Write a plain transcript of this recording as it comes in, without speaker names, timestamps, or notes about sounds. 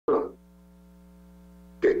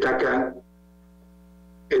está acá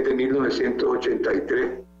es de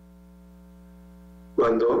 1983,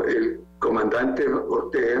 cuando el comandante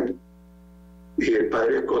Ortega y el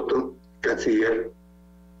padre Escoto, canciller,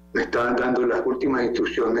 me estaban dando las últimas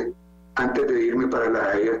instrucciones antes de irme para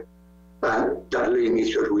La Haya a darle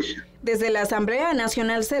inicio al juicio. Desde la Asamblea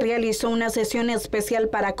Nacional se realizó una sesión especial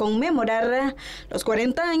para conmemorar los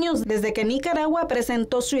 40 años desde que Nicaragua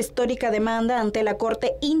presentó su histórica demanda ante la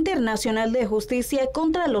Corte Internacional de Justicia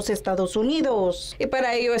contra los Estados Unidos. Y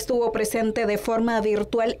para ello estuvo presente de forma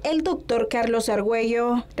virtual el doctor Carlos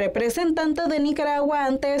Argüello, representante de Nicaragua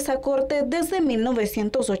ante esa Corte desde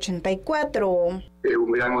 1984. Es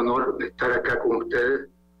un gran honor estar acá con ustedes,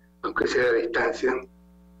 aunque sea a distancia,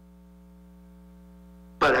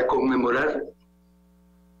 para conmemorar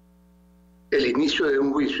el inicio de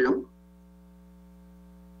un juicio,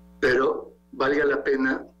 pero valga la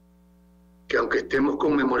pena que aunque estemos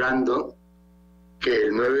conmemorando que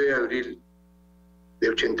el 9 de abril de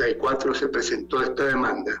 84 se presentó esta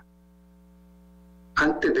demanda,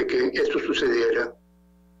 antes de que eso sucediera,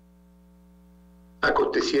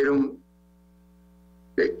 acontecieron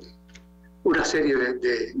una serie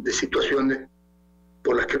de situaciones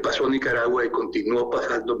por las que pasó Nicaragua y continuó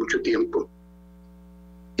pasando mucho tiempo.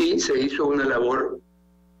 Y se hizo una labor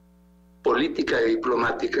política y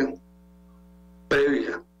diplomática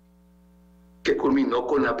previa que culminó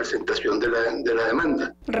con la presentación de la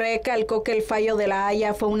demanda. Recalcó que el fallo de La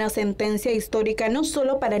Haya fue una sentencia histórica no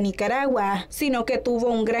solo para Nicaragua, sino que tuvo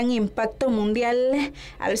un gran impacto mundial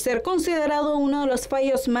al ser considerado uno de los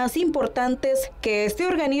fallos más importantes que este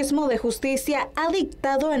organismo de justicia ha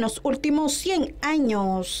dictado en los últimos 100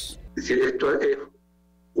 años. Es decir, esto es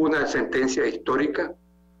una sentencia histórica,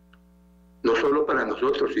 no solo para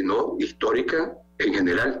nosotros, sino histórica en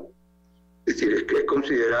general. Es decir, es que es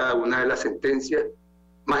considerada una de las sentencias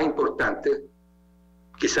más importantes,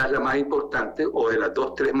 quizás la más importante, o de las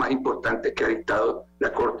 2, 3 más importantes que ha dictado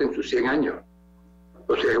la Corte en sus 100 años.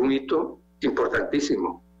 O sea, es un hito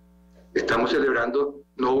importantísimo. Estamos celebrando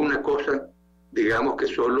no una cosa, digamos, que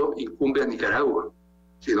solo incumbe a Nicaragua,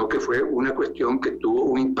 sino que fue una cuestión que tuvo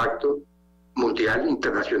un impacto mundial,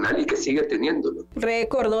 internacional y que sigue teniéndolo.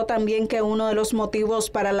 Recordó también que uno de los motivos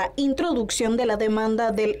para la introducción de la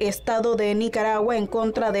demanda del Estado de Nicaragua en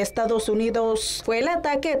contra de Estados Unidos fue el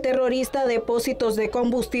ataque terrorista a depósitos de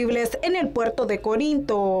combustibles en el puerto de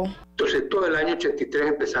Corinto. Entonces, todo el año 83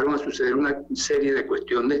 empezaron a suceder una serie de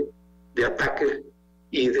cuestiones de ataques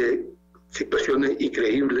y de situaciones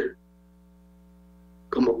increíbles,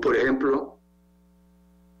 como por ejemplo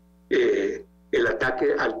el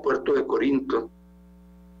ataque al puerto de Corinto,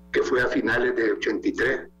 que fue a finales de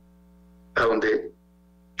 83, a donde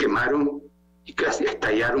quemaron y casi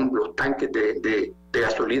estallaron los tanques de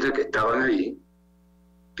gasolina que estaban ahí,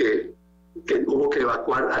 que hubo que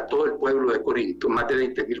evacuar a todo el pueblo de Corinto, más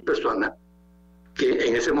de 20.000 personas, que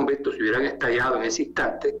en ese momento, si hubieran estallado en ese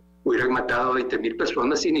instante, hubieran matado a 20.000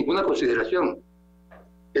 personas sin ninguna consideración.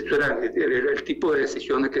 Esto era el tipo de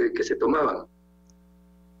decisiones que se tomaban.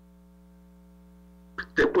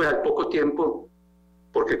 Después, al poco tiempo,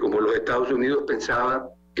 porque como los Estados Unidos pensaban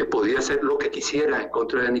que podía hacer lo que quisiera en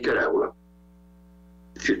contra de Nicaragua,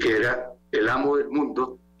 es decir, que era el amo del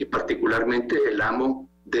mundo y particularmente el amo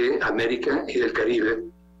de América y del Caribe,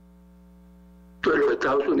 pues los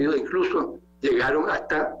Estados Unidos incluso llegaron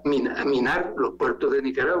hasta minar los puertos de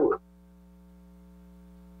Nicaragua.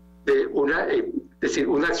 Es decir,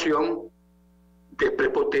 una acción de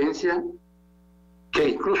prepotencia que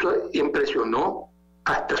incluso impresionó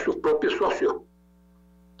hasta sus propios socios,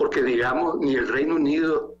 porque digamos, ni el Reino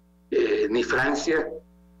Unido, ni Francia,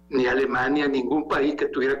 ni Alemania, ningún país que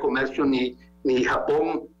tuviera comercio, ni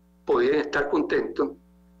Japón podían estar contentos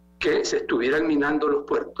que se estuvieran minando los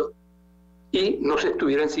puertos y no se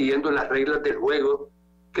estuvieran siguiendo las reglas del juego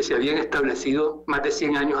que se habían establecido más de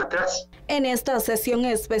 100 años atrás. En esta sesión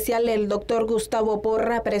especial, el doctor Gustavo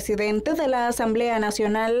Porra, presidente de la Asamblea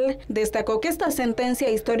Nacional, destacó que esta sentencia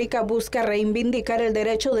histórica busca reivindicar el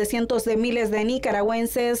derecho de cientos de miles de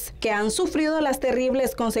nicaragüenses que han sufrido las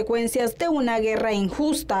terribles consecuencias de una guerra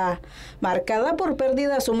injusta, marcada por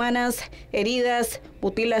pérdidas humanas, heridas,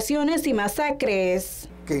 mutilaciones y masacres.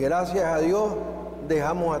 Que gracias a Dios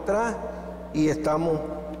dejamos atrás y estamos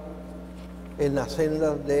en la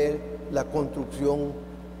senda de la construcción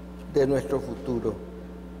de nuestro futuro.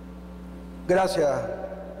 Gracias,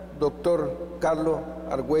 doctor Carlos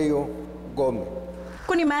Argüello Gómez.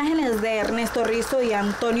 Con imágenes de Ernesto Rizzo y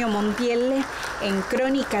Antonio Montiel, en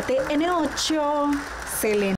Crónica TN8, Selena.